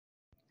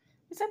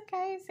What's up,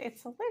 guys?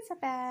 It's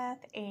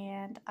Elizabeth,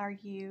 and are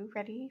you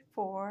ready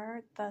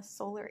for the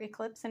solar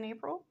eclipse in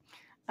April?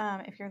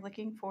 If you're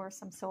looking for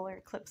some solar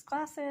eclipse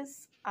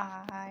glasses,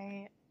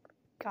 I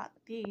got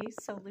these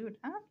Soluna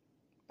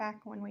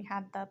back when we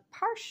had the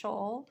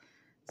partial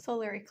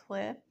solar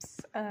eclipse.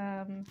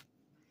 I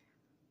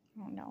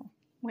don't know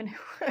when it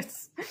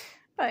was,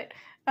 but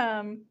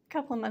a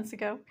couple of months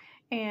ago,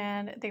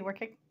 and they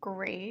work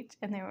great,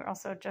 and they were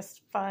also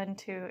just fun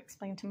to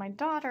explain to my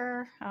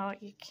daughter how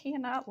you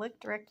cannot look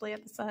directly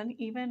at the sun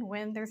even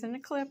when there's an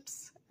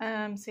eclipse.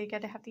 So you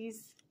got to have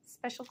these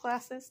special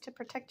glasses to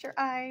protect your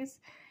eyes,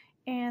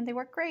 and they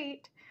work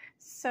great.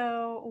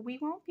 So we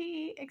won't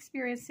be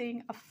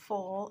experiencing a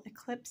full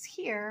eclipse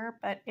here,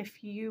 but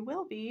if you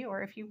will be,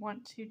 or if you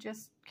want to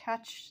just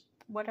catch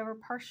whatever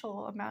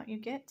partial amount you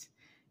get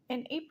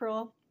in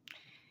April,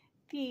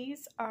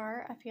 these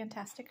are a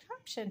fantastic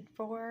option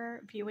for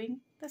viewing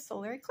the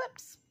solar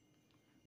eclipse.